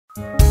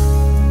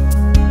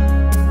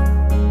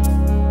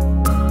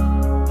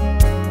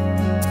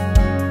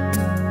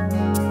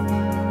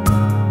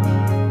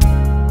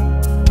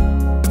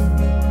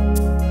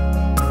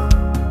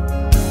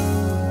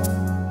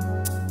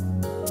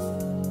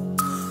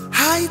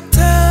I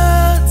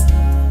thought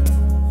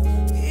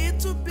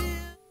it would be.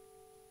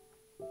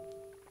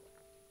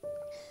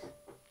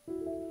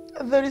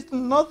 There is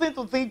nothing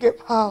to think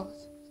about.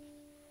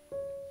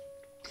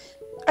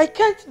 I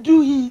can't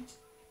do it.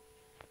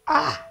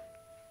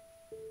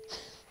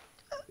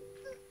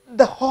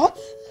 The hurt,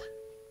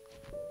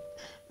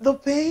 the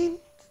pain,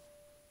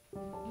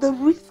 the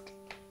risk.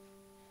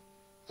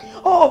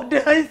 Oh,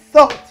 the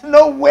insult.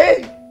 No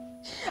way.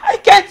 I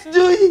can't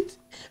do it.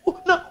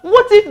 No,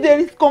 what if there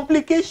is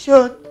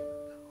complication?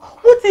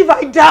 What if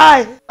I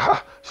die?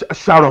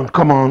 Sharon,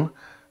 come on.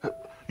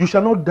 You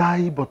shall not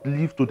die but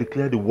live to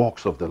declare the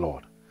works of the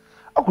Lord.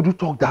 How could you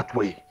talk that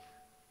way?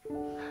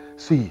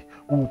 See,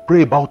 we will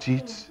pray about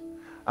it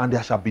and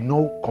there shall be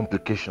no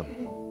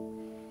complication.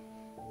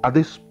 At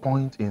this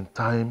point in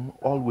time,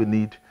 all we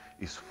need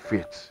is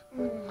faith.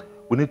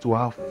 We need to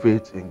have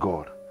faith in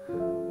God.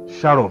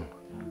 Sharon,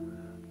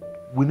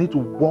 we need to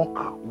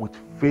walk with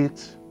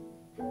faith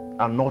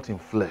and not in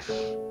flesh.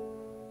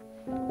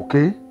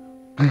 Okay?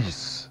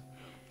 Please,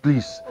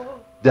 please,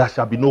 there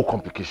shall be no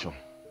complication.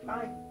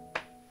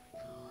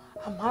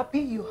 I'm happy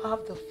you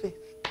have the faith.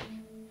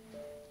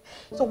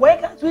 So why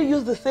can't we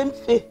use the same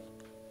faith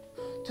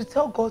to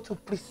tell God to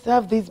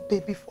preserve this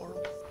baby for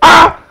us?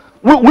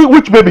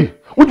 Which baby?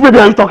 Which baby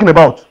are you talking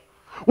about?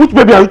 Which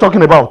baby are you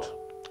talking about?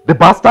 The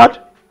bastard?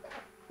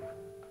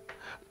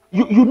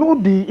 You know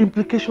the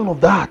implication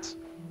of that.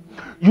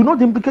 You know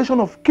the implication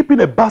of keeping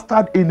a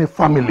bastard in a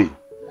family.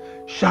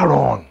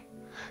 Sharon,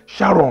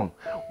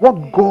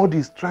 what God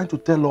is trying to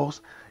tell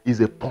us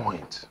is a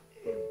point.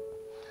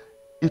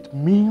 It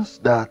means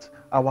that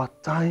our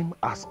time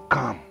has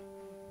come.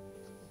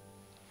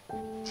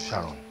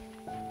 Sharon,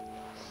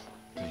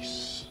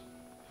 please.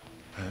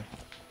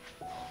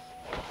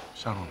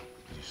 Sharon,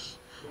 please,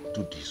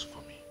 do this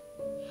for me.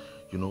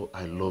 You know,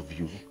 I love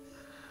you,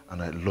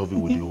 and I love you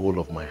with the whole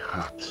of my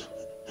heart.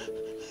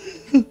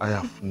 I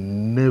have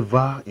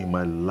never in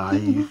my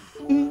life...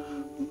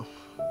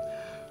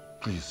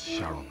 Please,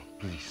 Sharon,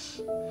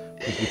 please.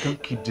 Please, we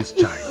can't keep this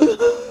child.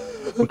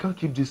 We can't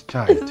keep this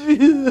child.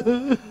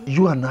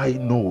 You and I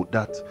know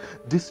that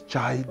this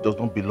child does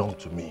not belong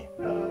to me.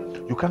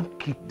 You can't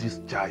keep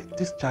this child.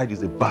 This child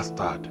is a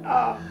bastard.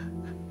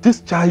 This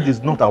child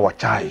is not our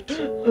child.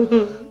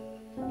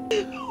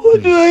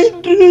 What do I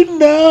do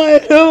now? I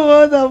don't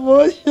want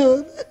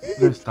abortion.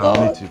 Let's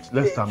terminate it.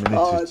 Let's terminate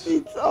it.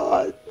 It's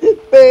on. The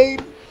pain.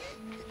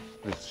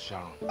 Please,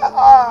 Sharon.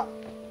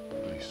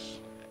 Please.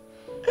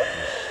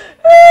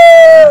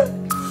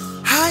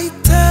 I